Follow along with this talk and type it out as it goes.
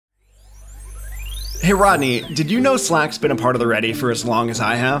Hey, Rodney, did you know Slack's been a part of the Ready for as long as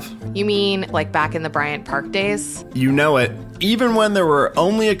I have? You mean like back in the Bryant Park days? You know it. Even when there were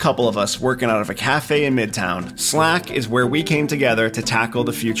only a couple of us working out of a cafe in Midtown, Slack is where we came together to tackle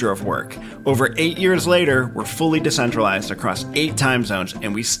the future of work. Over 8 years later, we're fully decentralized across 8 time zones,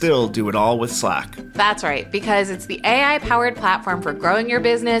 and we still do it all with Slack. That's right, because it's the AI-powered platform for growing your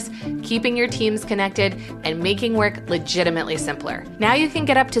business, keeping your teams connected, and making work legitimately simpler. Now you can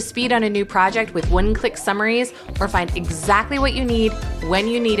get up to speed on a new project with one-click summaries or find exactly what you need when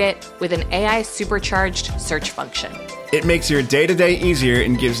you need it with an AI-supercharged search function. It makes your day-to-day easier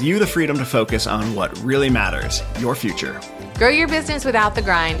and gives you the freedom to focus on what really matters, your future. Grow your business without the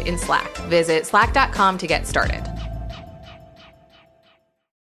grind in Slack. Visit slack.com to get started.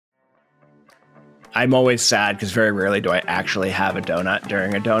 I'm always sad because very rarely do I actually have a donut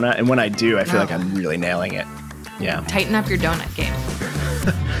during a donut. And when I do, I feel like I'm really nailing it. Yeah. Tighten up your donut game.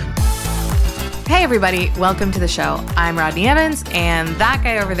 Hey, everybody. Welcome to the show. I'm Rodney Evans, and that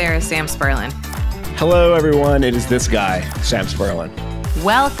guy over there is Sam Sperlin. Hello, everyone. It is this guy, Sam Sperlin.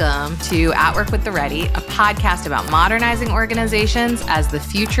 Welcome to At Work with the Ready, a podcast about modernizing organizations as the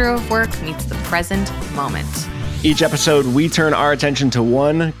future of work meets the present moment. Each episode, we turn our attention to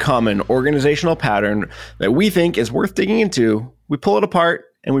one common organizational pattern that we think is worth digging into. We pull it apart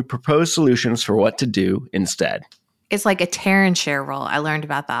and we propose solutions for what to do instead. It's like a tear and share rule. I learned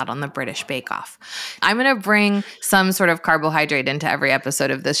about that on the British Bake Off. I'm going to bring some sort of carbohydrate into every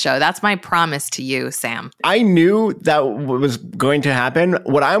episode of this show. That's my promise to you, Sam. I knew that was going to happen.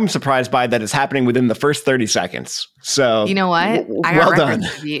 What I'm surprised by that is happening within the first 30 seconds. So you know what? I got got done.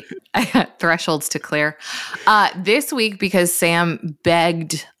 I got thresholds to clear. This week, because Sam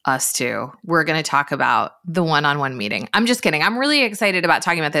begged us to, we're going to talk about the one-on-one meeting. I'm just kidding. I'm really excited about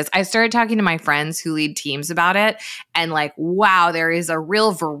talking about this. I started talking to my friends who lead teams about it, and like, wow, there is a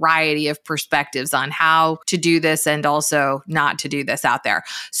real variety of perspectives on how to do this and also not to do this out there.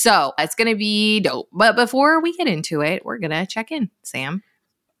 So it's going to be dope. But before we get into it, we're going to check in. Sam?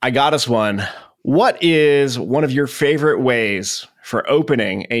 I got us one. What is one of your favorite ways for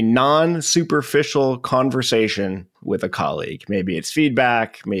opening a non-superficial conversation with a colleague? Maybe it's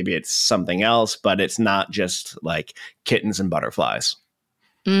feedback, maybe it's something else, but it's not just like kittens and butterflies.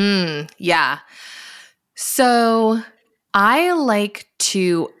 Yeah. So I like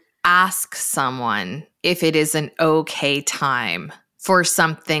to ask someone if it is an okay time for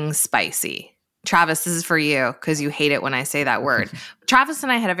something spicy. Travis, this is for you because you hate it when I say that word. Travis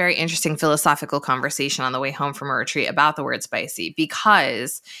and I had a very interesting philosophical conversation on the way home from a retreat about the word spicy,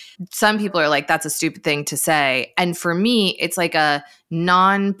 because some people are like, that's a stupid thing to say. And for me, it's like a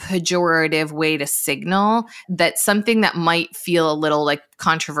non-pejorative way to signal that something that might feel a little like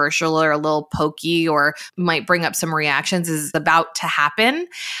controversial or a little pokey or might bring up some reactions is about to happen.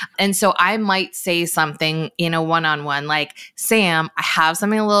 And so I might say something in a one-on-one like, Sam, I have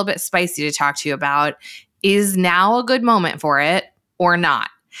something a little bit spicy to talk to you about. Is now a good moment for it or not?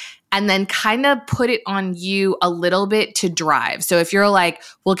 And then kind of put it on you a little bit to drive. So if you're like,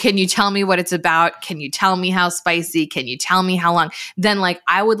 well, can you tell me what it's about? Can you tell me how spicy? Can you tell me how long? Then like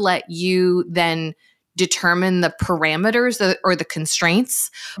I would let you then determine the parameters or the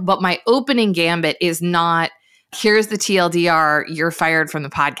constraints. But my opening gambit is not, here's the TLDR, you're fired from the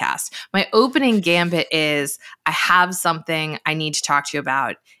podcast. My opening gambit is, I have something I need to talk to you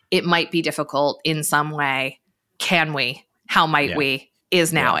about. It might be difficult in some way. Can we? How might we?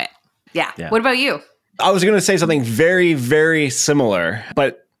 Is now it. Yeah. What about you? I was going to say something very, very similar,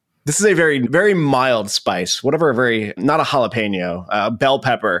 but this is a very, very mild spice. Whatever, not a jalapeno, bell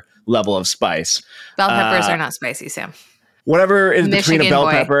pepper level of spice. Bell peppers are not spicy, Sam. Whatever is Michigan between a bell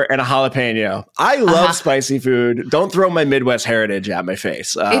boy. pepper and a jalapeno. I love spicy food. Don't throw my Midwest heritage at my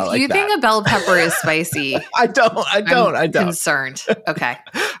face. If you think a bell pepper is spicy, I don't. I'm concerned. Okay.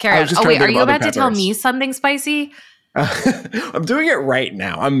 Carry on. just Oh, trying wait, to are think you of other about to tell peppers. me something spicy? I'm doing it right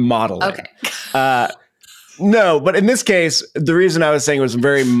now. I'm modeling. Okay. No, but in this case, the reason I was saying it was a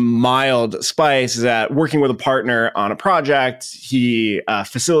very mild spice is that working with a partner on a project, he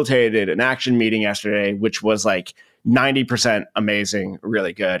facilitated an action meeting yesterday, which was like 90% amazing,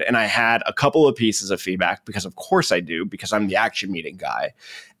 really good. And I had a couple of pieces of feedback because of course I do, because I'm the action meeting guy.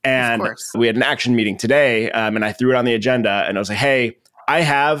 And we had an action meeting today and I threw it on the agenda and I was like, hey, I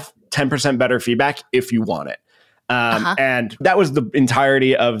have 10% better feedback if you want it. And that was the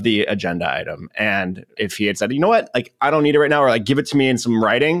entirety of the agenda item. And if he had said, you know what, like, I don't need it right now, or like, give it to me in some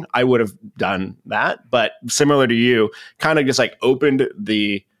writing, I would have done that. But similar to you, kind of just like opened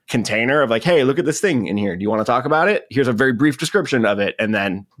the container of like, hey, look at this thing in here. Do you want to talk about it? Here's a very brief description of it. And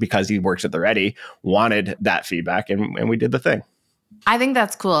then because he works at the Ready, wanted that feedback and we did the thing. I think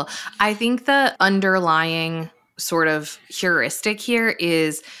that's cool. I think the underlying sort of heuristic here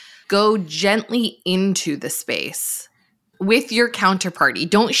is go gently into the space with your counterparty.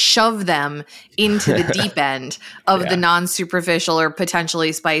 Don't shove them into the deep end of the non-superficial or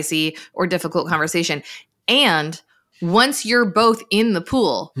potentially spicy or difficult conversation. And once you're both in the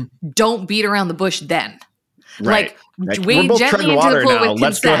pool, don't beat around the bush then. Right. Like we're both gently treading into water the pool now. with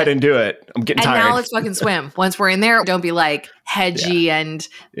Let's go ahead and do it. I'm getting tired. And now let's fucking swim. Once we're in there, don't be like hedgy and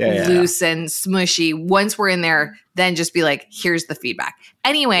loose and smushy. Once we're in there, then just be like, here's the feedback.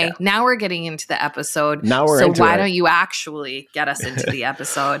 Anyway, now we're getting into the episode. So why don't you actually get us into the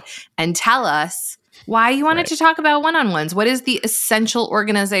episode and tell us why you wanted to talk about one-on-ones? What is the essential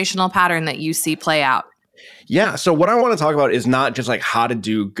organizational pattern that you see play out? Yeah. So what I want to talk about is not just like how to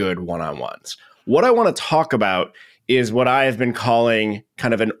do good one-on-ones. What I want to talk about is what I have been calling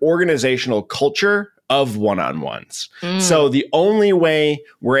kind of an organizational culture of one-on-ones. So the only way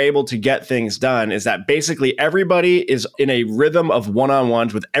we're able to get things done is that basically everybody is in a rhythm of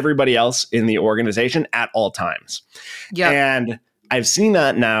one-on-ones with everybody else in the organization at all times. Yep. And I've seen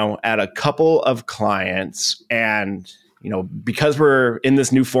that now at a couple of clients, and because we're in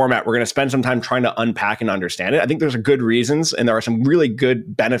this new format, we're going to spend some time trying to unpack and understand it. I think there's good reasons, and there are some really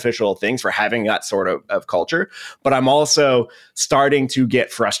good beneficial things for having that sort of culture. But I'm also starting to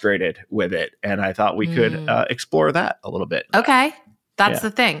get frustrated with it. And I thought we could explore that a little bit. Okay. That's the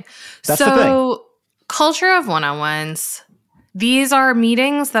thing. That's the thing. Culture of one-on-ones. These are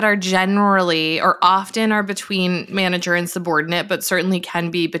meetings that are generally or often are between manager and subordinate, but certainly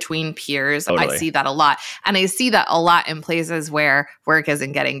can be between peers. Totally. I see that a lot. And I see that a lot in places where work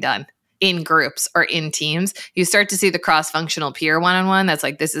isn't getting done in groups or in teams. You start to see the cross-functional peer one-on-one. That's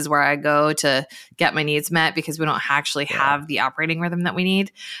like, this is where I go to get my needs met because we don't actually have the operating rhythm that we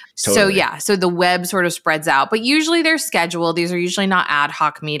need. Totally. So the web sort of spreads out. But usually they're scheduled. These are usually not ad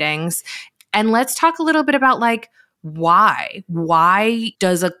hoc meetings. And let's talk a little bit about why? Why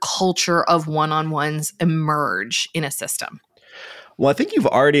does a culture of one-on-ones emerge in a system? Well, I think you've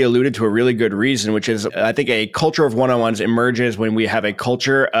already alluded to a really good reason, which is I think a culture of one-on-ones emerges when we have a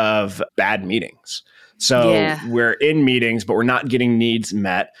culture of bad meetings. So we're in meetings, but we're not getting needs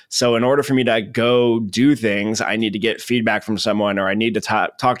met. So in order for me to go do things, I need to get feedback from someone, or I need to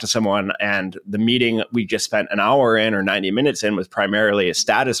talk to someone. And the meeting we just spent an hour in or 90 minutes in was primarily a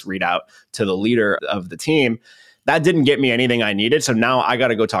status readout to the leader of the team. That didn't get me anything I needed. So now I got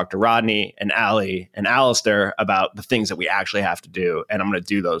to go talk to Rodney and Allie and Alistair about the things that we actually have to do. And I'm going to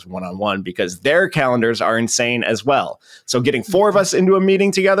do those one-on-one because their calendars are insane as well. So getting 4 of us into a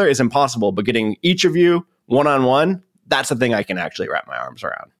meeting together is impossible, but getting each of you one-on-one, that's the thing I can actually wrap my arms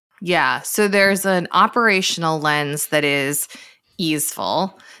around. Yeah. So there's an operational lens that is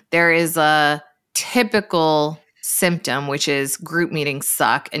easeful. There is a typical symptom, which is group meetings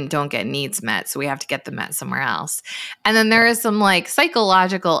suck and don't get needs met. So we have to get them met somewhere else. And then there is some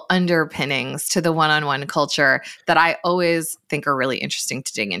psychological underpinnings to the one-on-one culture that I always think are really interesting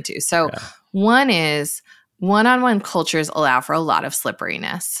to dig into. So one is one-on-one cultures allow for a lot of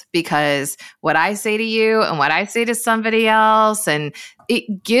slipperiness because what I say to you and what I say to somebody else, and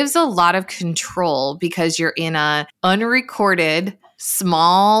it gives a lot of control because you're in a unrecorded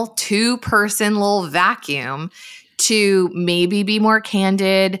small 2-person little vacuum to maybe be more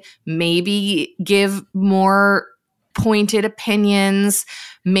candid, maybe give more pointed opinions,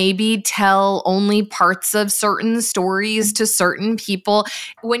 maybe tell only parts of certain stories to certain people.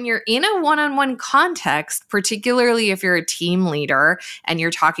 When you're in a one-on-one context, particularly if you're a team leader and you're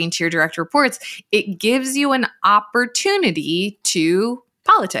talking to your direct reports, it gives you an opportunity to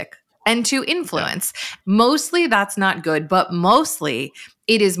politic and to influence. Mostly that's not good, but mostly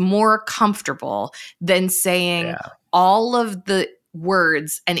it is more comfortable than saying all of the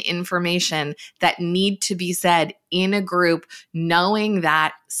words and information that need to be said in a group, knowing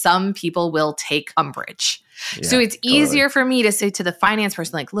that some people will take umbrage. So it's easier for me to say to the finance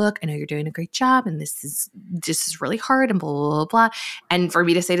person, look, I know you're doing a great job and this is really hard and blah, blah, blah, blah. And for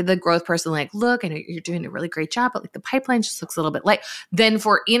me to say to the growth person, look, I know you're doing a really great job, but the pipeline just looks a little bit light. Then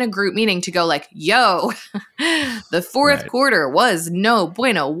for in a group meeting to go yo, the fourth quarter was no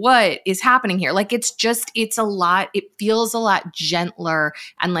bueno. What is happening here? It's a lot. It feels a lot gentler.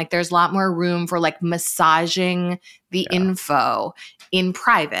 And there's a lot more room for massaging the info in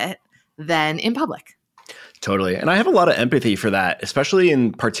private than in public. Totally. And I have a lot of empathy for that, especially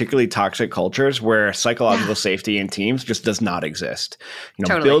in particularly toxic cultures where psychological safety in teams just does not exist.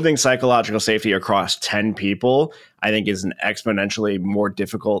 Building psychological safety across 10 people, I think, is an exponentially more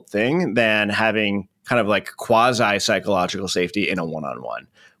difficult thing than having kind of like quasi psychological safety in a one-on-one,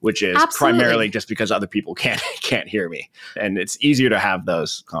 which is primarily just because other people can't hear me. And it's easier to have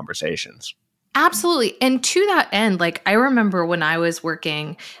those conversations. Absolutely. And to that end, like I remember when I was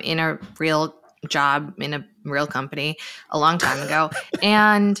working in a real job in a real company a long time ago,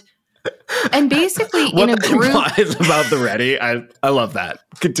 and basically in a group about the ready. I love that.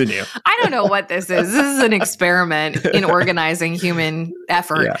 Continue. I don't know what this is. This is an experiment in organizing human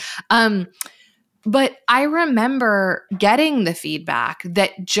effort. Yeah. But I remember getting the feedback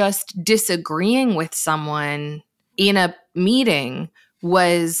that just disagreeing with someone in a meeting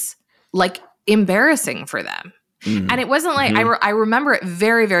was like embarrassing for them. Mm-hmm. And it wasn't like, I remember it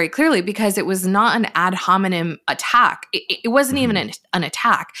very, very clearly because it was not an ad hominem attack. It wasn't even an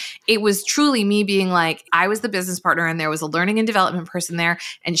attack. It was truly me being like, I was the business partner and there was a learning and development person there,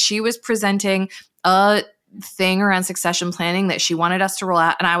 and she was presenting a thing around succession planning that she wanted us to roll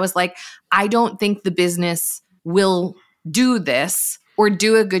out. And I was like, I don't think the business will do this or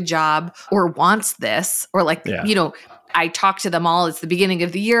do a good job or wants this or like, I talked to them all. It's the beginning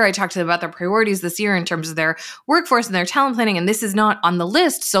of the year. I talked to them about their priorities this year in terms of their workforce and their talent planning. And this is not on the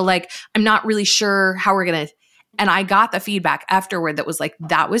list. So like, I'm not really sure how we're going to, and I got the feedback afterward that was like,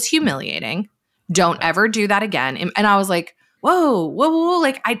 that was humiliating. Don't ever do that again. And I was like, whoa.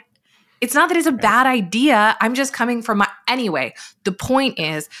 Like it's not that it's a bad idea. I'm just coming from anyway, the point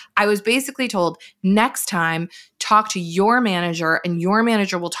is I was basically told next time, talk to your manager and your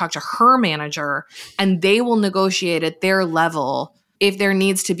manager will talk to her manager and they will negotiate at their level if there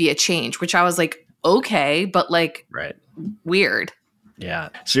needs to be a change, which I was like, okay, but like weird. Yeah,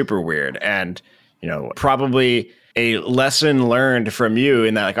 super weird. And, probably a lesson learned from you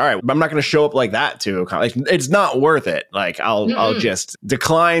in that, like, all right, I'm not going to show up like that too. Like, it's not worth it. Like, I'll just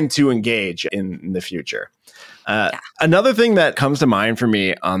decline to engage in the future. Another thing that comes to mind for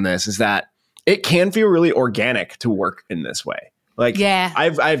me on this is that it can feel really organic to work in this way. Like,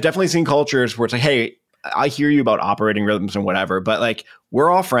 I've definitely seen cultures where it's like, hey, I hear you about operating rhythms and whatever, but like, we're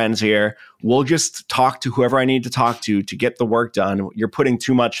all friends here. We'll just talk to whoever I need to talk to get the work done. You're putting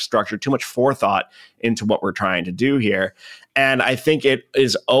too much structure, too much forethought into what we're trying to do here. And I think it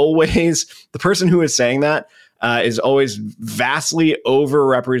is always the person who is saying that is always vastly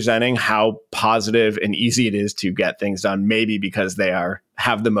overrepresenting how positive and easy it is to get things done, maybe because they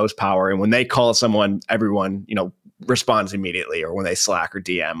have the most power. And when they call someone, everyone, responds immediately, or when they Slack or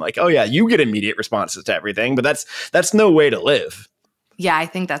DM, like, oh yeah, you get immediate responses to everything, but that's no way to live. Yeah, I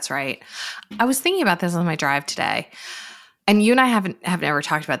think that's right. I was thinking about this on my drive today, and you and I have never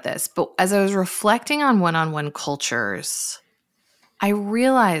talked about this, but as I was reflecting on one-on-one cultures, I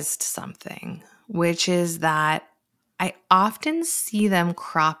realized something, which is that I often see them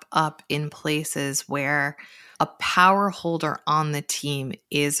crop up in places where a power holder on the team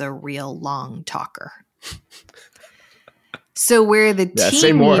is a real long talker. So where the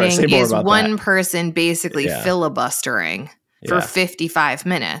team meeting is one person basically filibustering for 55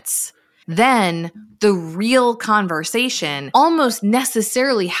 minutes, then the real conversation almost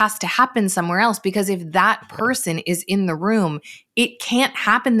necessarily has to happen somewhere else, because if that person is in the room, it can't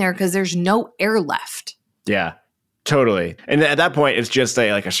happen there because there's no air left. Yeah, totally. And at that point, it's just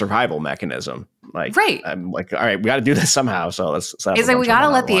a survival mechanism. Like, I'm like, all right, we got to do this somehow. So let's. It's like we got to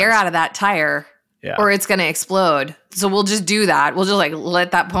let the air out of that tire. Yeah. Or it's going to explode. So we'll just do that. We'll just let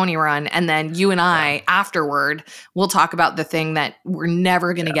that pony run. And then you and I afterward, we'll talk about the thing that we're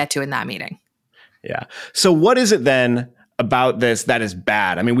never going to get to in that meeting. Yeah. So what is it then about this that is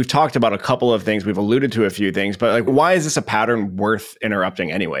bad? I mean, we've talked about a couple of things. We've alluded to a few things, but like, why is this a pattern worth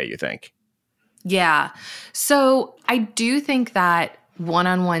interrupting anyway, you think? Yeah. So I do think that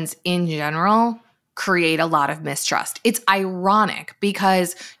one-on-ones in general create a lot of mistrust. It's ironic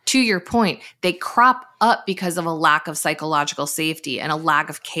because, to your point, they crop up because of a lack of psychological safety and a lack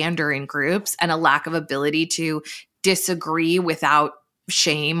of candor in groups and a lack of ability to disagree without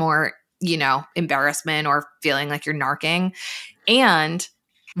shame or, embarrassment or feeling like you're narking. And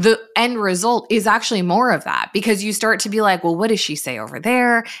the end result is actually more of that, because you start to be like, well, what does she say over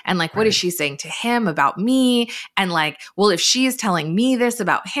there? And like, what is she saying to him about me? And like, well, if she is telling me this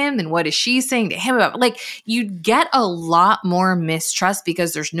about him, then what is she saying to him about, like, you get a lot more mistrust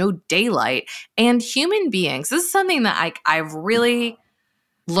because there's no daylight. And human beings, this is something that I've really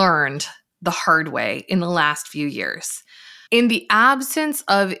learned the hard way in the last few years. In the absence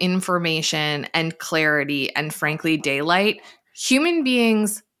of information and clarity and frankly, daylight, human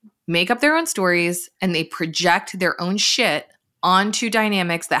beings make up their own stories and they project their own shit onto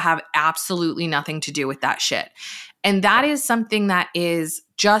dynamics that have absolutely nothing to do with that shit. And that is something that is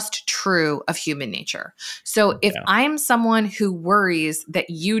just true of human nature. So if I'm someone who worries that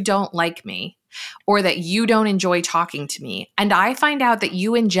you don't like me or that you don't enjoy talking to me, and I find out that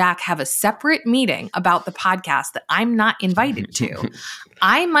you and Jack have a separate meeting about the podcast that I'm not invited to,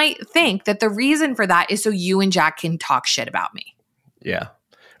 I might think that the reason for that is so you and Jack can talk shit about me. Yeah.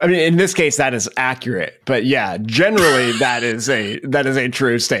 I mean, in this case, that is accurate. But yeah, generally, that is a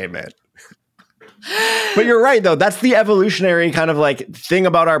true statement. But you're right, though. That's the evolutionary kind of like thing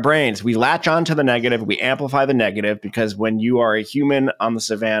about our brains. We latch on to the negative. We amplify the negative because when you are a human on the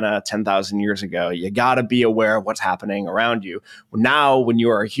savannah 10,000 years ago, you got to be aware of what's happening around you. Now, when you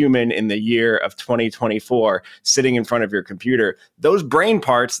are a human in the year of 2024, sitting in front of your computer, those brain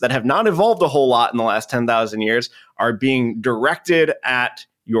parts that have not evolved a whole lot in the last 10,000 years are being directed at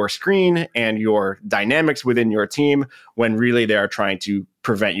your screen and your dynamics within your team when really they are trying to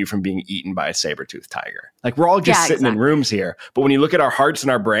prevent you from being eaten by a saber-toothed tiger. Like we're all just sitting in rooms here, but when you look at our hearts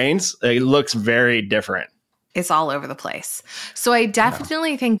and our brains, it looks very different. It's all over the place. So I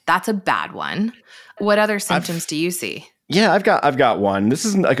definitely think that's a bad one. What other symptoms do you see? Yeah, I've got one. This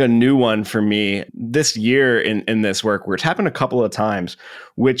is like a new one for me this year in this work where it's happened a couple of times,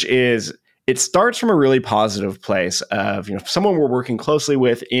 which is it starts from a really positive place of, someone we're working closely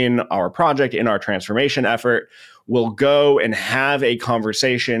with in our project, in our transformation effort, will go and have a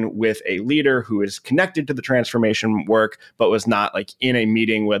conversation with a leader who is connected to the transformation work, but was not like in a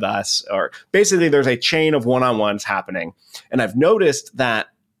meeting with us, or basically there's a chain of one-on-ones happening. And I've noticed that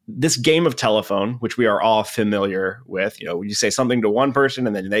this game of telephone, which we are all familiar with, you say something to one person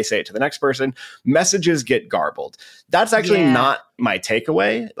and then they say it to the next person, messages get garbled. That's actually not my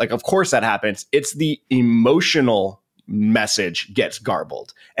takeaway. Like, of course that happens. It's the emotional message gets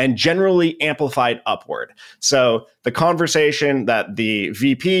garbled and generally amplified upward. So the conversation that the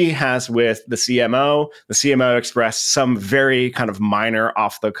VP has with the CMO expressed some very kind of minor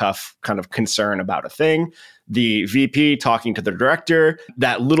off the cuff kind of concern about a thing. The VP talking to the director,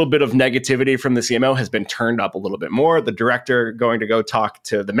 that little bit of negativity from the CMO has been turned up a little bit more. The director going to go talk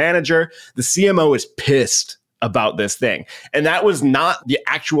to the manager. The CMO is pissed about this thing. And that was not the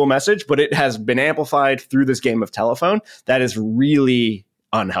actual message, but it has been amplified through this game of telephone. That is really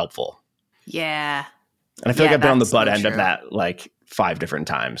unhelpful. Yeah. And I feel like I've been on the butt end of that like 5 different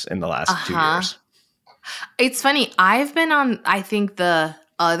times in the last 2 years. It's funny. I've been on, I think, the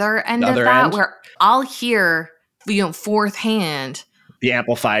other end of that where I'll hear, fourth hand. The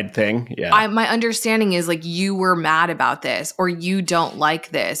amplified thing. Yeah. My understanding is like, you were mad about this, or you don't like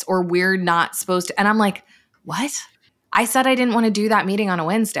this, or we're not supposed to. And I'm like, what? I said I didn't want to do that meeting on a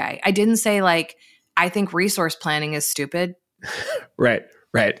Wednesday. I didn't say like, I think resource planning is stupid. Right.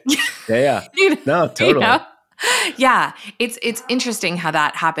 Yeah. No, totally. Yeah. It's interesting how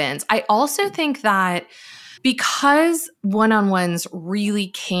that happens. I also think that because one-on-ones really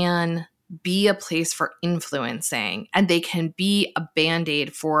can be a place for influencing and they can be a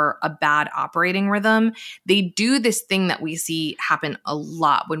band-aid for a bad operating rhythm, they do this thing that we see happen a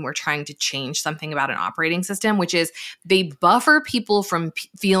lot when we're trying to change something about an operating system, which is they buffer people from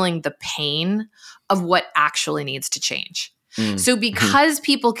feeling the pain of what actually needs to change. So because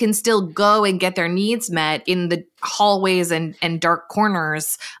people can still go and get their needs met in the hallways and dark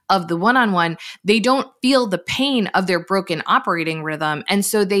corners of the one-on-one, they don't feel the pain of their broken operating rhythm. And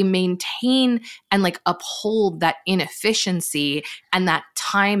so they maintain and like uphold that inefficiency and that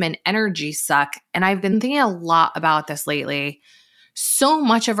time and energy suck. And I've been thinking a lot about this lately. So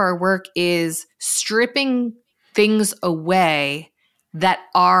much of our work is stripping things away that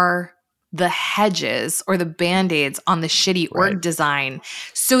are the hedges or the band-aids on the shitty org design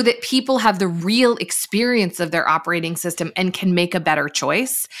so that people have the real experience of their operating system and can make a better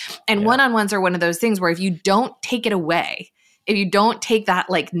choice. And one-on-ones are one of those things where if you don't take it away, if you don't take that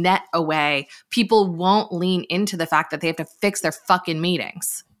like net away, people won't lean into the fact that they have to fix their fucking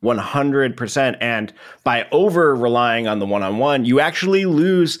meetings. 100%. And by over relying on the one-on-one, you actually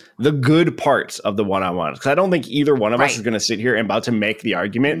lose the good parts of the one-on-ones. Because I don't think either one of us is going to sit here and about to make the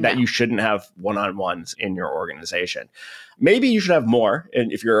argument that you shouldn't have one-on-ones in your organization. Maybe you should have more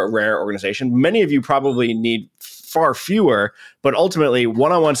if you're a rare organization. Many of you probably need far fewer, but ultimately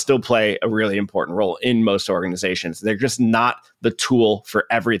one-on-ones still play a really important role in most organizations. They're just not the tool for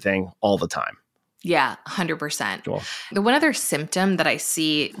everything all the time. Yeah, 100%. Cool. The one other symptom that I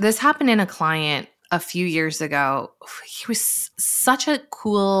see, this happened in a client a few years ago. He was such a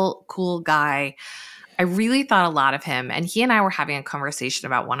cool guy. I really thought a lot of him. And he and I were having a conversation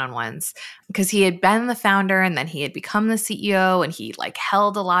about one-on-ones because he had been the founder and then he had become the CEO and he like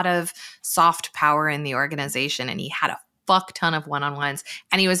held a lot of soft power in the organization and he had a fuck ton of one-on-ones.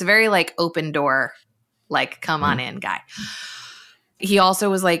 And he was a very like open door, like come on in guy. He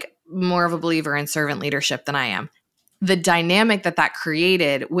also was like more of a believer in servant leadership than I am. The dynamic that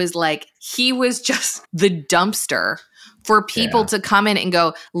created was like he was just the dumpster for people to come in and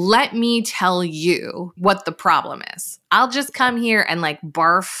go, let me tell you what the problem is. I'll just come here and like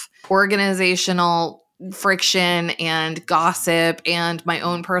barf organizational friction and gossip and my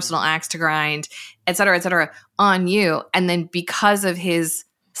own personal axe to grind, et cetera, on you. And then because of his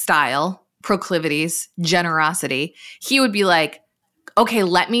style, proclivities, generosity, he would be like, okay,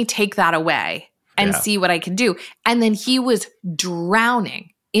 let me take that away and see what I can do. And then he was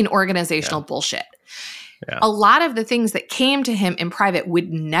drowning in organizational bullshit. Yeah. A lot of the things that came to him in private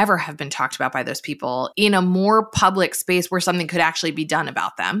would never have been talked about by those people in a more public space where something could actually be done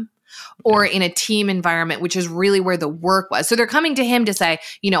about them. Or in a team environment, which is really where the work was. So they're coming to him to say,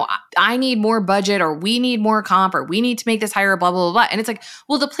 you know, I need more budget or we need more comp or we need to make this higher, blah, blah, blah, blah. And it's like,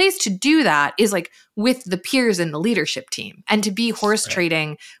 well, the place to do that is like with the peers in the leadership team and to be horse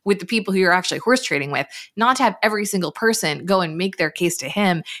trading with the people who you're actually horse trading with, not to have every single person go and make their case to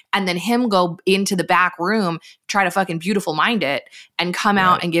him and then him go into the back room, try to fucking beautiful mind it and come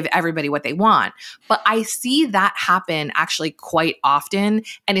out and give everybody what they want. But I see that happen actually quite often.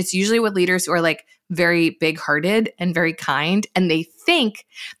 And it's usually with leaders who are like very big-hearted and very kind. And they think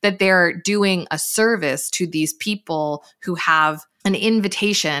that they're doing a service to these people who have an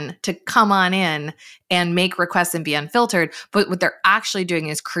invitation to come on in and make requests and be unfiltered. But what they're actually doing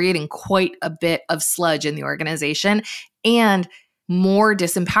is creating quite a bit of sludge in the organization and more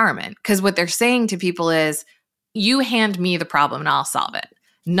disempowerment. Because what they're saying to people is, you hand me the problem and I'll solve it.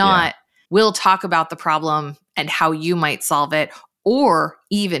 Not, we'll talk about the problem and how you might solve it. Or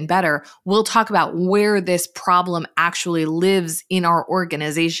even better, we'll talk about where this problem actually lives in our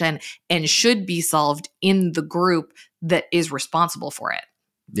organization and should be solved in the group that is responsible for it.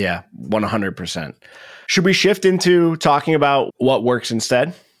 Yeah, 100%. Should we shift into talking about what works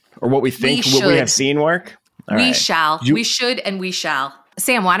instead? Or what we think, what we have seen work? We shall. We should and we shall.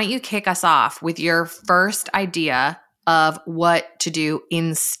 Sam, why don't you kick us off with your first idea of what to do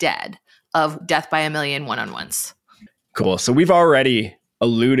instead of death by a million one-on-ones? Cool. So we've already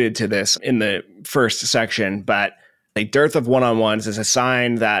alluded to this in the first section, but a dearth of one-on-ones is a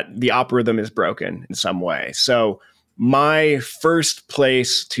sign that the algorithm is broken in some way. So my first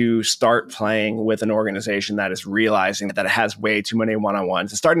place to start playing with an organization that is realizing that it has way too many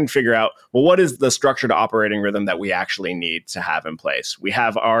one-on-ones is starting to figure out, well, what is the structured operating rhythm that we actually need to have in place? We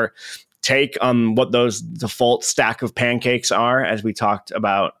have our take on what those default stack of pancakes are, as we talked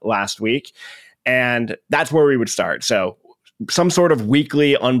about last week. And that's where we would start. So some sort of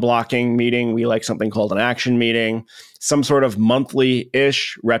weekly unblocking meeting. We like something called an action meeting, some sort of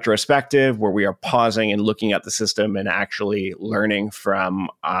monthly-ish retrospective where we are pausing and looking at the system and actually learning from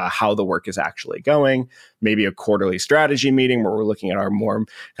how the work is actually going. Maybe a quarterly strategy meeting where we're looking at our more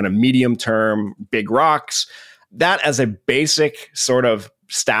kind of medium-term big rocks. That as a basic sort of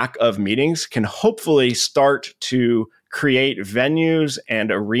stack of meetings can hopefully start to create venues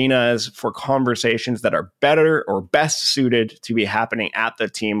and arenas for conversations that are better or best suited to be happening at the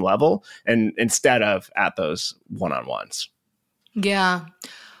team level and instead of at those one-on-ones. Yeah.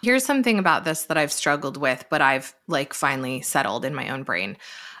 Here's something about this that I've struggled with, but I've like finally settled in my own brain.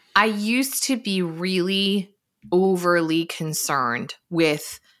 I used to be really overly concerned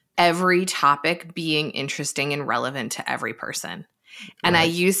with every topic being interesting and relevant to every person. And I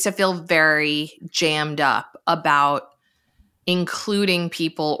used to feel very jammed up about including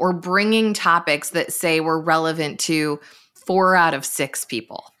people or bringing topics that say were relevant to 4 out of 6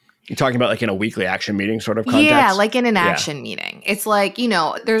 people. You're talking about like in a weekly action meeting sort of context? Yeah, like in an action meeting. It's like, you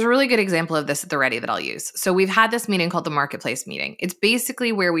know, there's a really good example of this at the Ready that I'll use. So we've had this meeting called the Marketplace meeting. It's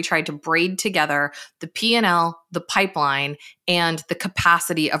basically where we tried to braid together the P&L, the pipeline, and the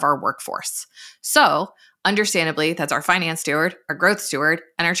capacity of our workforce. So understandably, that's our finance steward, our growth steward,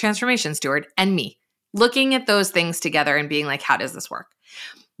 and our transformation steward, and me. Looking at those things together and being like, how does this work?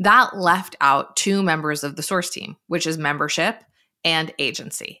 That left out 2 members of the source team, which is membership and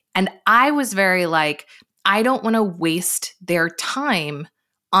agency. And I was very like, I don't want to waste their time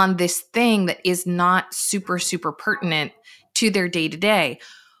on this thing that is not super, super pertinent to their day-to-day.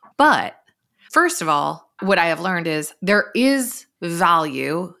 But first of all, what I have learned is there is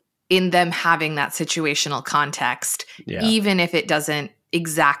value in them having that situational context, even if it doesn't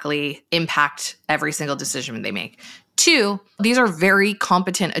exactly impact every single decision they make. Two, these are very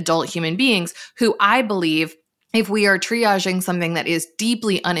competent adult human beings who I believe, if we are triaging something that is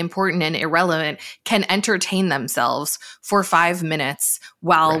deeply unimportant and irrelevant, can entertain themselves for 5 minutes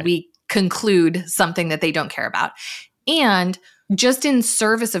while we conclude something that they don't care about. And just in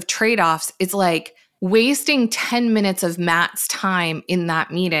service of trade-offs, it's like wasting 10 minutes of Matt's time in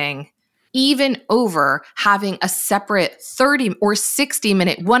that meeting, even over having a separate 30 or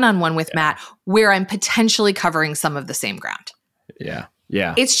 60-minute one-on-one with Matt where I'm potentially covering some of the same ground. Yeah.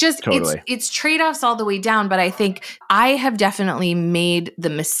 Yeah. It's just, totally. it's trade-offs all the way down. But I think I have definitely made the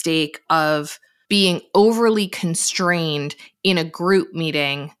mistake of being overly constrained in a group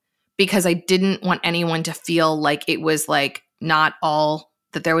meeting because I didn't want anyone to feel like it was like not all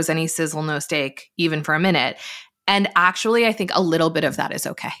that there was any sizzle, no steak, even for a minute. And actually, I think a little bit of that is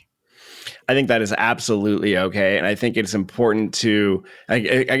okay. I think that is absolutely okay. And I think it's important to, I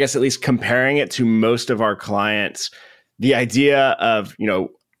guess, at least comparing it to most of our clients, the idea of,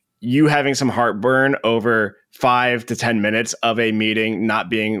 you having some heartburn over 5 to 10 minutes of a meeting not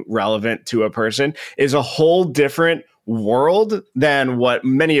being relevant to a person is a whole different world than what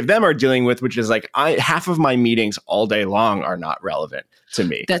many of them are dealing with, which is like half of my meetings all day long are not relevant to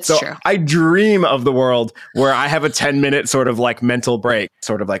me. That's true. I dream of the world where I have a 10-minute sort of like mental break,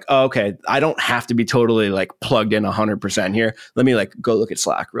 sort of like, oh, okay, I don't have to be totally like plugged in 100% here. Let me like go look at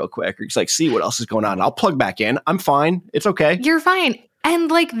Slack real quick or just like see what else is going on. I'll plug back in. I'm fine. It's okay. You're fine.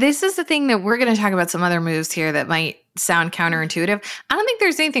 And like, this is the thing that we're going to talk about some other moves here that might sound counterintuitive. I don't think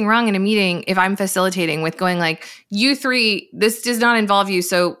there's anything wrong in a meeting if I'm facilitating with going like, you three, this does not involve you,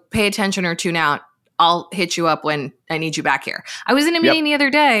 so pay attention or tune out. I'll hit you up when I need you back here. I was in a meeting the other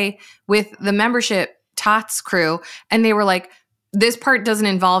day with the membership TOTS crew, and they were like, this part doesn't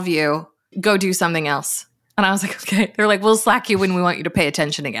involve you. Go do something else. And I was like, okay. They're like, we'll Slack you when we want you to pay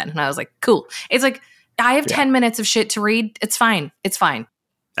attention again. And I was like, cool. It's like, I have 10 minutes of shit to read. It's fine. It's fine.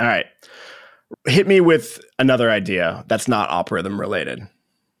 All right. Hit me with another idea that's not Operatham related.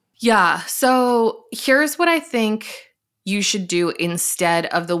 Yeah. So here's what I think you should do instead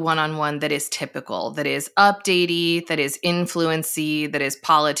of the one-on-one that is typical, that is updatey, that is influency, that is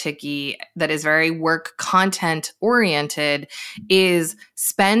politicky, that is very work content oriented, is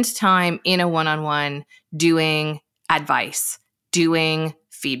spend time in a one-on-one doing advice, doing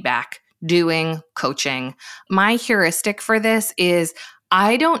feedback, doing coaching. My heuristic for this is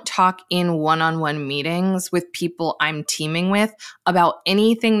I don't talk in one-on-one meetings with people I'm teaming with about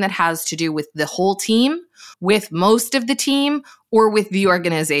anything that has to do with the whole team, with most of the team, or with the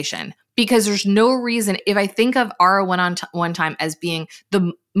organization. Because there's no reason, if I think of our one-on-one time as being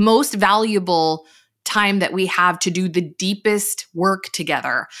the most valuable time that we have to do the deepest work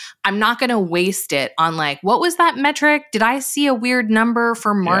together, I'm not going to waste it on like, what was that metric? Did I see a weird number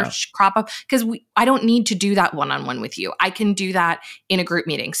for March crop up? Because I don't need to do that one-on-one with you. I can do that in a group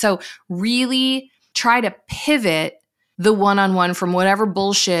meeting. So really try to pivot the one-on-one from whatever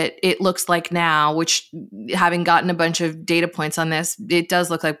bullshit it looks like now, which having gotten a bunch of data points on this, it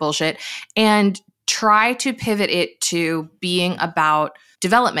does look like bullshit, and try to pivot it to being about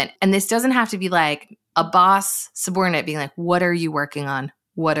development. And this doesn't have to be like a boss subordinate being like, what are you working on?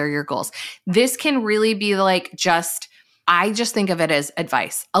 What are your goals? This can really be like I just think of it as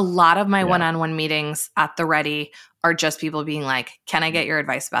advice. A lot of my one-on-one meetings at the Ready are just people being like, can I get your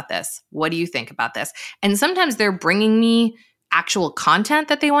advice about this? What do you think about this? And sometimes they're bringing me actual content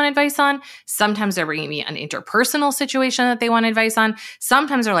that they want advice on. Sometimes they're bringing me an interpersonal situation that they want advice on.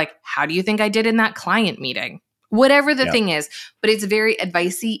 Sometimes they're like, how do you think I did in that client meeting? Whatever the thing is, but it's very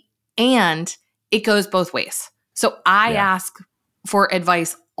advicey and it goes both ways. So I ask for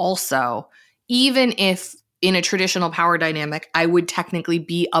advice also, even if in a traditional power dynamic, I would technically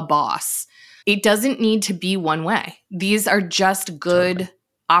be a boss. It doesn't need to be one way. These are just good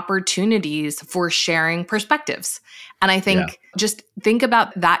opportunities for sharing perspectives. And I think just think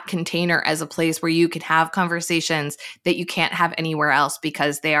about that container as a place where you can have conversations that you can't have anywhere else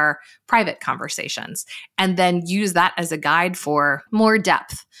because they are private conversations. And then use that as a guide for more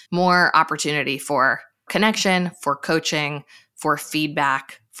depth, more opportunity for connection, for coaching, for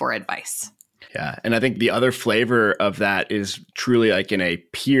feedback, for advice. Yeah. And I think the other flavor of that is truly like in a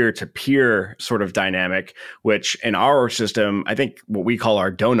peer-to-peer sort of dynamic, which in our system, I think what we call our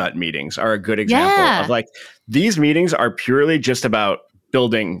donut meetings are a good example of like, these meetings are purely just about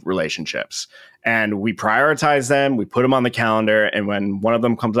building relationships. And we prioritize them, we put them on the calendar. And when one of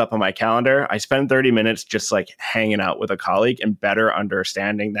them comes up on my calendar, I spend 30 minutes just like hanging out with a colleague and better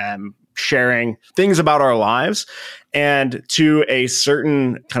understanding them, sharing things about our lives. And to a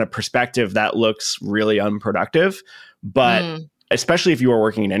certain kind of perspective, that looks really unproductive. But especially if you are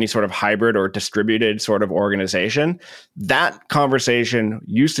working in any sort of hybrid or distributed sort of organization, that conversation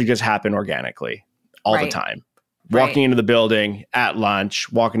used to just happen organically all the time. Walking into the building, at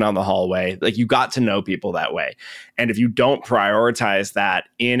lunch, walking down the hallway, like you got to know people that way. And if you don't prioritize that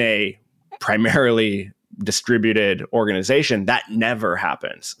in a primarily distributed organization, that never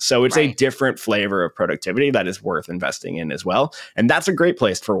happens. So it's a different flavor of productivity that is worth investing in as well. And that's a great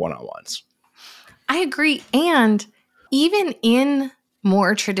place for one-on-ones. I agree. And even in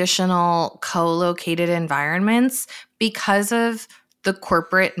more traditional co-located environments, because of the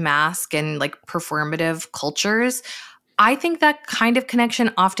corporate mask and like performative cultures, I think that kind of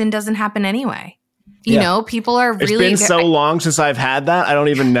connection often doesn't happen anyway. You know, people are really— It's been so long since I've had that. I don't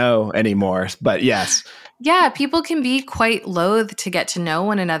even know anymore, but yes. Yeah, people can be quite loath to get to know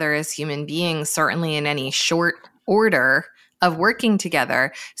one another as human beings, certainly in any short order of working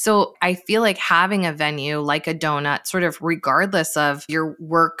together. So I feel like having a venue like a donut, sort of regardless of your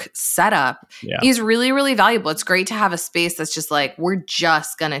work setup, is really, really valuable. It's great to have a space that's just like, we're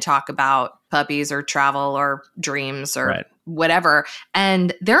just going to talk about puppies or travel or dreams or whatever.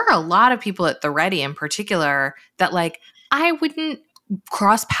 And there are a lot of people at The Ready in particular that like I wouldn't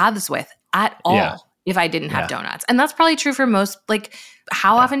cross paths with at all if I didn't have donuts. And that's probably true for most. Like,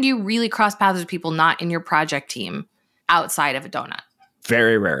 how often do you really cross paths with people not in your project team outside of a donut?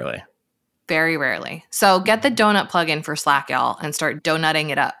 Very rarely. Very rarely. So get the donut plugin for Slack, y'all, and start donutting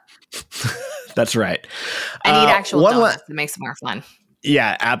it up. That's right. And eat actual donuts. It makes it more fun.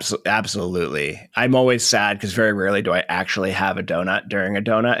 Yeah, absolutely. I'm always sad because very rarely do I actually have a donut during a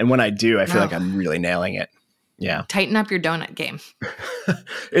donut. And when I do, I feel like I'm really nailing it. Yeah. Tighten up your donut game.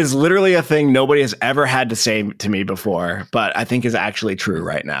 Is literally a thing nobody has ever had to say to me before, but I think is actually true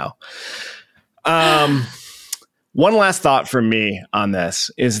right now. One last thought from me on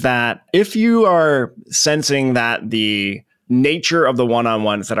this is that if you are sensing that the nature of the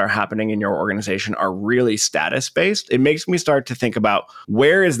one-on-ones that are happening in your organization are really status-based, it makes me start to think about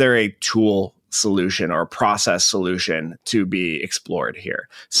where is there a tool solution or process solution to be explored here.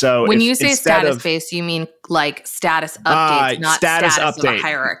 So when you say status-based, you mean like status updates, not status update of a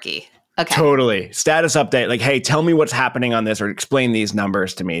hierarchy. Okay. Totally. Status update. Like, hey, tell me what's happening on this or explain these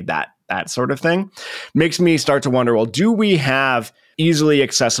numbers to me. That sort of thing makes me start to wonder, well, do we have easily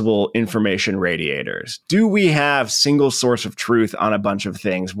accessible information radiators? Do we have single source of truth on a bunch of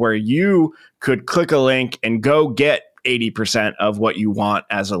things where you could click a link and go get 80% of what you want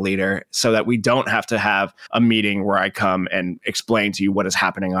as a leader so that we don't have to have a meeting where I come and explain to you what is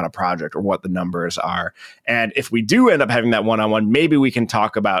happening on a project or what the numbers are. And if we do end up having that one-on-one, maybe we can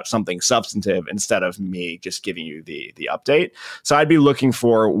talk about something substantive instead of me just giving you the update. So I'd be looking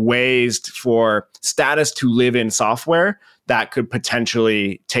for ways for status to live in software that could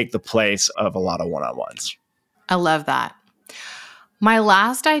potentially take the place of a lot of one-on-ones. I love that. My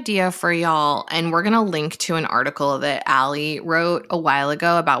last idea for y'all, and we're going to link to an article that Allie wrote a while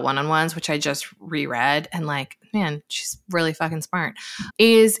ago about one-on-ones, which I just reread, and like, man, she's really fucking smart,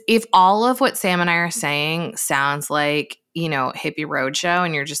 is if all of what Sam and I are saying sounds like, you know, hippie roadshow,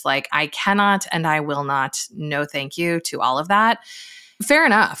 and you're just like, I cannot and I will not, no thank you to all of that. Fair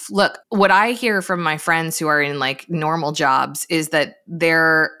enough. Look, what I hear from my friends who are in like normal jobs is that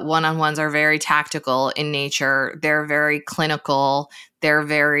their one-on-ones are very tactical in nature. They're very clinical. They're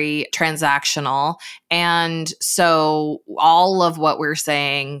very transactional. And so all of what we're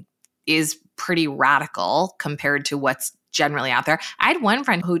saying is pretty radical compared to what's generally out there. I had one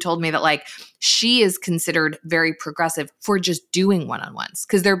friend who told me that like she is considered very progressive for just doing one-on-ones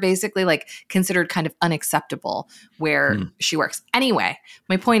because they're basically like considered kind of unacceptable where she works. Anyway,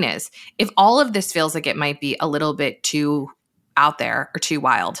 my point is, if all of this feels like it might be a little bit too out there or too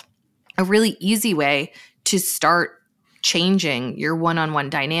wild, a really easy way to start changing your one-on-one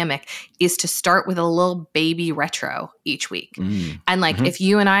dynamic is to start with a little baby retro each week. And like if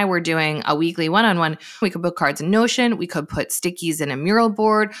you and I were doing a weekly one-on-one, we could put cards in Notion, we could put stickies in a mural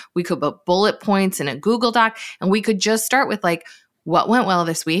board, we could put bullet points in a Google Doc, and we could just start with like, what went well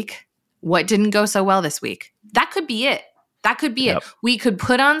this week? What didn't go so well this week? That could be it. That could be it. We could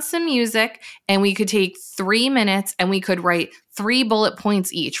put on some music and we could take 3 minutes and we could write 3 bullet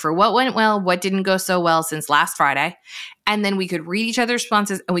points each for what went well, what didn't go so well since last Friday. And then we could read each other's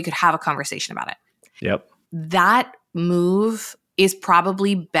responses and we could have a conversation about it. Yep. That move is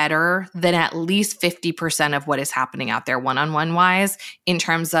probably better than at least 50% of what is happening out there one-on-one wise in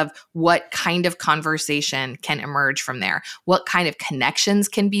terms of what kind of conversation can emerge from there, what kind of connections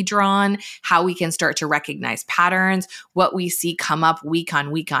can be drawn, how we can start to recognize patterns, what we see come up week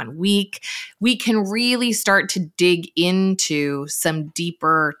on week on week. We can really start to dig into some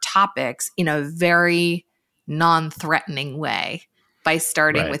deeper topics in a very non-threatening way by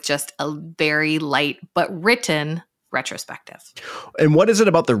starting with just a very light but written retrospective. And what is it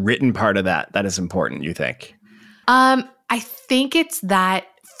about the written part of that is important, you think? I think it's that,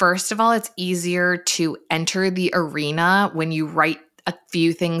 first of all, it's easier to enter the arena when you write a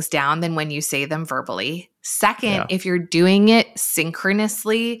few things down than when you say them verbally. Second, if you're doing it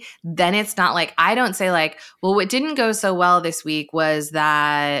synchronously, then it's not like, I don't say like, well, what didn't go so well this week was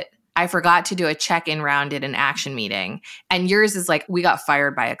that I forgot to do a check-in round at an action meeting. And yours is like, we got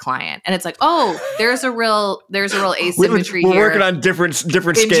fired by a client. And it's like, oh, there's a real asymmetry we're here. We're working on different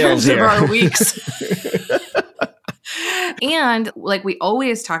scales in terms here. Of our weeks. And like we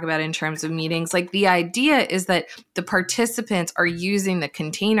always talk about in terms of meetings, like the idea is that the participants are using the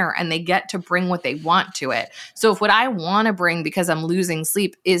container and they get to bring what they want to it. So if what I want to bring because I'm losing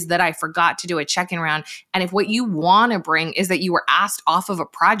sleep is that I forgot to do a check-in round, and if what you want to bring is that you were asked off of a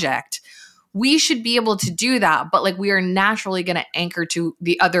project, we should be able to do that. But like we are naturally going to anchor to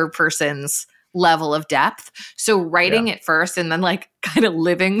the other person's level of depth. So writing it first and then like kind of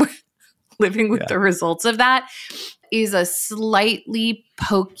living with the results of that is a slightly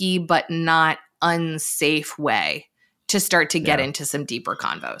pokey but not unsafe way to start to get into some deeper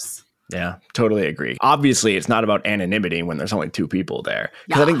convos. Yeah, totally agree. Obviously, it's not about anonymity when there's only two people there.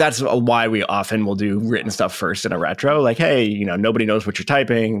 Because I think that's why we often will do written stuff first in a retro. Like, hey, nobody knows what you're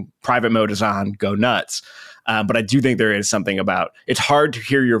typing. Private mode is on. Go nuts. But I do think there is something about, it's hard to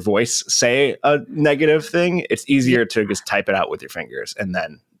hear your voice say a negative thing. It's easier to just type it out with your fingers and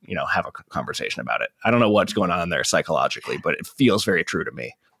then have a conversation about it. I don't know what's going on there psychologically, but it feels very true to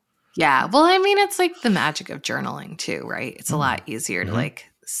me. Yeah. Well, I mean, it's like the magic of journaling too, right? It's a lot easier to like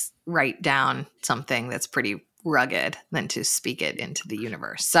write down something that's pretty rugged than to speak it into the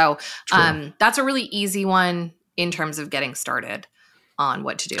universe. So that's a really easy one in terms of getting started on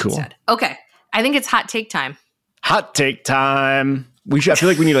what to do instead. Okay. I think it's hot take time. Hot take time. I feel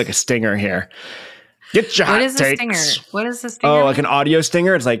like we need like a stinger here. Get your hot takes. What is a stinger? Oh, like an audio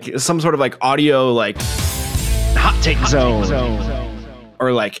stinger? It's like some sort of like audio, like hot take zone.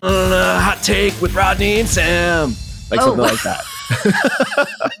 Or like hot take with Rodney and Sam. Like something like that.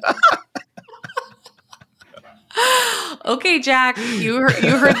 Okay, Jack, you heard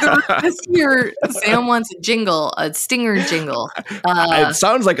the request here. Sam wants a stinger jingle. It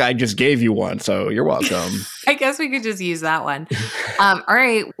sounds like I just gave you one, so you're welcome. I guess we could just use that one. All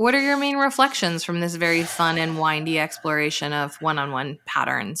right, what are your main reflections from this very fun and windy exploration of one-on-one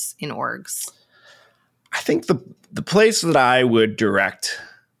patterns in orgs? I think the place that I would direct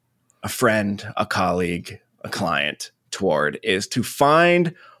a friend, a colleague, a client toward is to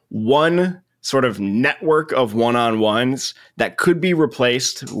find one sort of network of one-on-ones that could be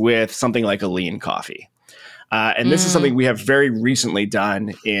replaced with something like a lean coffee. And this is something we have very recently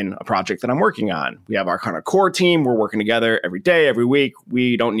done in a project that I'm working on. We have our kind of core team. We're working together every day, every week.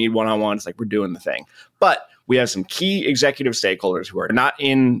 We don't need one-on-ones. Like, we're doing the thing. But we have some key executive stakeholders who are not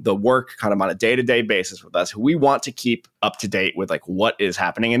in the work kind of on a day-to-day basis with us, who we want to keep up to date with like what is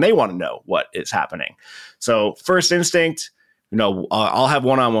happening, and they want to know what is happening. So first instinct, I'll have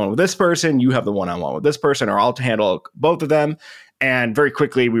one-on-one with this person, you have the one-on-one with this person, or I'll handle both of them. And very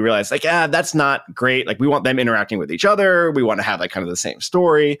quickly we realized like, that's not great. Like, we want them interacting with each other. We want to have like kind of the same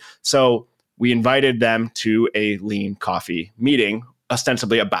story. So we invited them to a lean coffee meeting,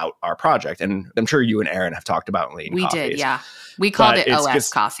 ostensibly about our project. And I'm sure you and Aaron have talked about lean coffees. We did, yeah. We called it OS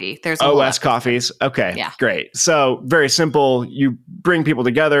coffee. There's OS coffees. Okay, great. So very simple. You bring people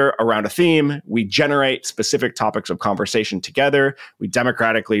together around a theme. We generate specific topics of conversation together. We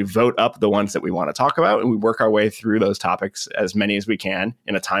democratically vote up the ones that we want to talk about, and we work our way through those topics, as many as we can,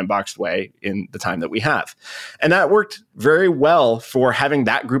 in a time-boxed way in the time that we have. And that worked very well for having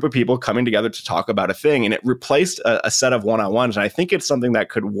that group of people coming together to talk about a thing. And it replaced a set of one-on-ones. And I think it's something that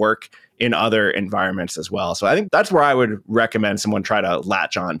could work in other environments as well. So I think that's where I would recommend someone try to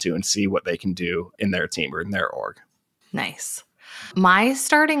latch on to and see what they can do in their team or in their org. Nice. My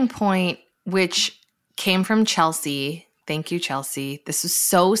starting point, which came from Chelsea, thank you, Chelsea. This was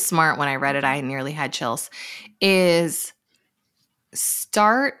so smart. When I read it, I nearly had chills, is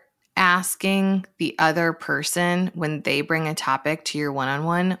start asking the other person when they bring a topic to your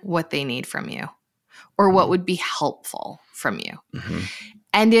one-on-one what they need from you or what would be helpful from you. Mm-hmm.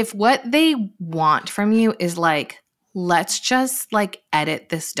 And if what they want from you is like, let's just like edit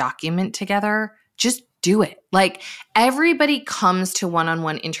this document together, just do it. Like, everybody comes to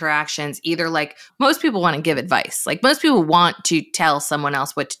one-on-one interactions either like, most people want to give advice. Like, most people want to tell someone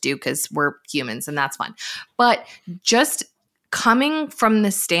else what to do because we're humans and that's fun. But just coming from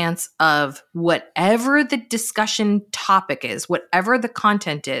the stance of whatever the discussion topic is, whatever the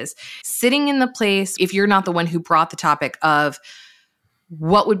content is, sitting in the place, if you're not the one who brought the topic of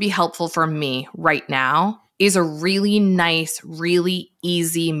what would be helpful for me right now, is a really nice, really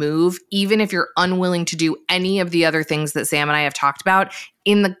easy move, even if you're unwilling to do any of the other things that Sam and I have talked about.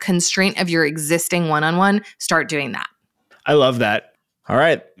 In the constraint of your existing one-on-one, start doing that. I love that. All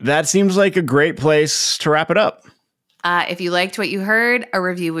right. That seems like a great place to wrap it up. If you liked what you heard, a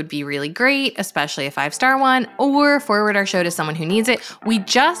review would be really great, especially a 5-star one, or forward our show to someone who needs it. We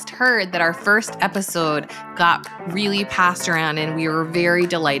just heard that our first episode got really passed around, and we were very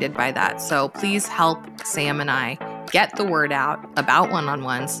delighted by that. So please help Sam and I get the word out about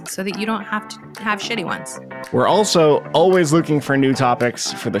one-on-ones so that you don't have to have shitty ones. We're also always looking for new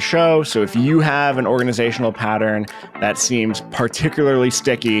topics for the show. So if you have an organizational pattern that seems particularly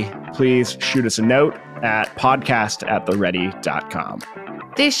sticky, please shoot us a note at podcast@theready.com.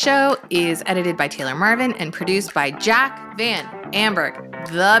 This show is edited by Taylor Marvin and produced by Jack Van Amberg,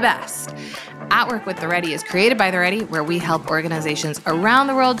 the best. At Work with The Ready is created by The Ready, where we help organizations around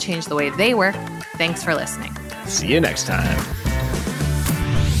the world change the way they work. Thanks for listening. See you next time.